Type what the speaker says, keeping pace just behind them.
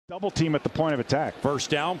Double team at the point of attack. First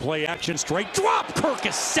down, play action, straight drop. Kirk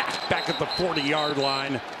is sacked back at the 40-yard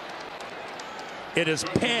line. It is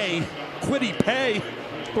Paye, Kwity Paye,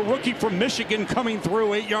 the rookie from Michigan, coming through.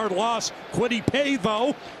 8-yard loss. Kwity Paye,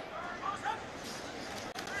 though.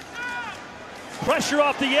 Pressure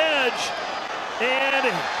off the edge,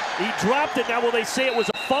 and he dropped it. Now will they say it was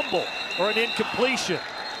a fumble or an incompletion?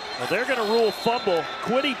 Well, they're going to rule fumble.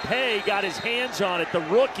 Kwity Paye got his hands on it, the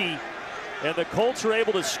rookie, and the Colts are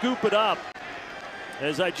able to scoop it up.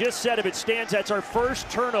 As I just said, if it stands, that's our first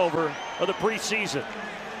turnover of the preseason.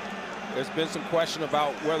 There's been some question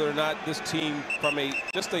about whether or not this team, from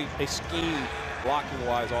just a scheme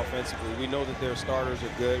blocking-wise offensively, we know that their starters are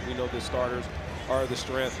good. We know the starters are the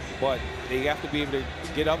strength, but they have to be able to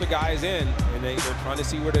get other guys in, and they're trying to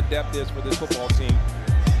see where the depth is for this football team.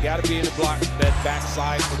 You got to be able to block that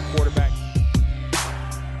backside for the quarterback.